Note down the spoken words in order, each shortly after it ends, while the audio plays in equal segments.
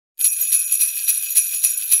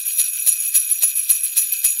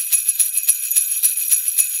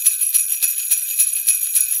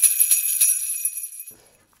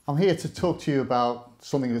I'm here to talk to you about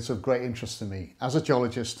something that's of great interest to me as a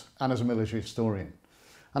geologist and as a military historian.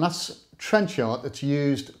 And that's trench art that's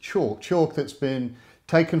used chalk that's been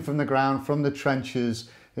taken from the ground, from the trenches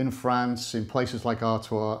in France, in places like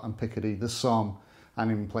Artois and Picardy, the Somme,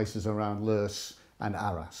 and in places around Leurs and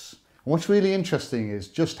Arras. And what's really interesting is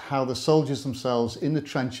just how the soldiers themselves in the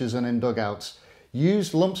trenches and in dugouts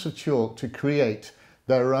used lumps of chalk to create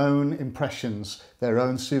their own impressions, their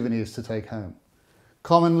own souvenirs to take home.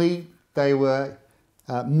 Commonly, they were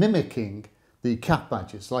mimicking the cap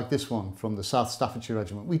badges, like this one from the South Staffordshire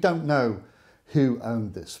Regiment. We don't know who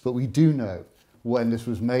owned this, but we do know when this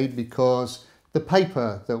was made because the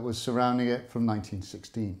paper that was surrounding it from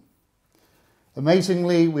 1916.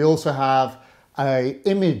 Amazingly, we also have an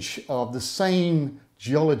image of the same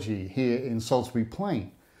geology here in Salisbury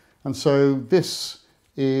Plain. And so this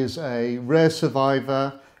is a rare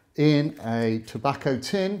survivor in a tobacco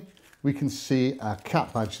tin. We can see a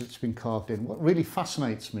cap badge that's been carved in. What really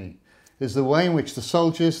fascinates me is the way in which the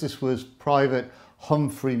soldiers, this was Private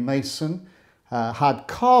Humphrey Mason, had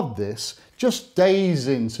carved this just days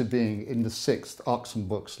into being in the 6th Oxon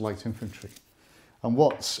Bucks Light Infantry. And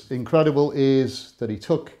what's incredible is that he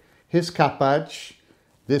took his cap badge,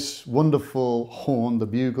 this wonderful horn, the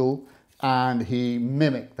bugle, and he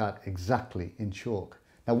mimicked that exactly in chalk.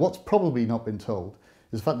 Now, what's probably not been told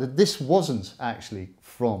is the fact that this wasn't actually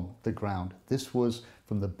from the ground. This was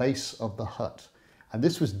from the base of the hut. And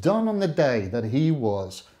this was done on the day that he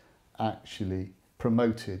was actually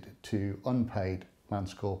promoted to unpaid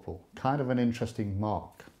Lance Corporal. Kind of an interesting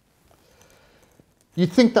mark.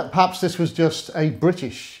 You'd think that perhaps this was just a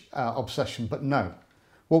British obsession, but no.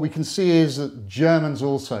 What we can see is that Germans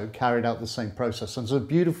also carried out the same process. And there's a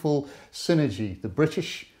beautiful synergy. The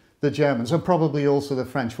British, the Germans, and probably also the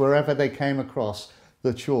French, wherever they came across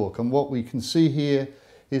the chalk. And what we can see here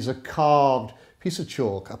is a carved piece of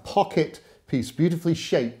chalk, a pocket piece beautifully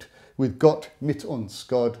shaped with Gott mit uns,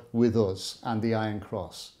 God with us, and the Iron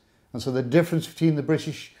Cross. And so the difference between the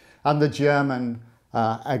British and the German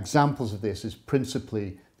examples of this is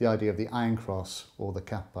principally the idea of the Iron Cross or the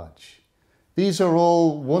cap badge. These are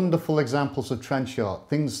all wonderful examples of trench art,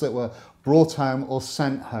 things that were brought home or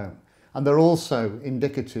sent home. And they're also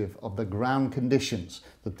indicative of the ground conditions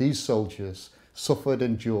that these soldiers suffered,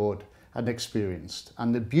 endured and experienced.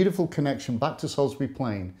 And the beautiful connection back to Salisbury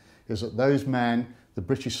Plain is that those men, the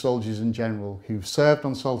British soldiers in general, who served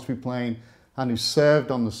on Salisbury Plain and who served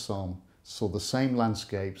on the Somme, saw the same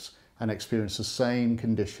landscapes and experienced the same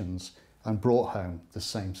conditions and brought home the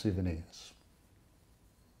same souvenirs.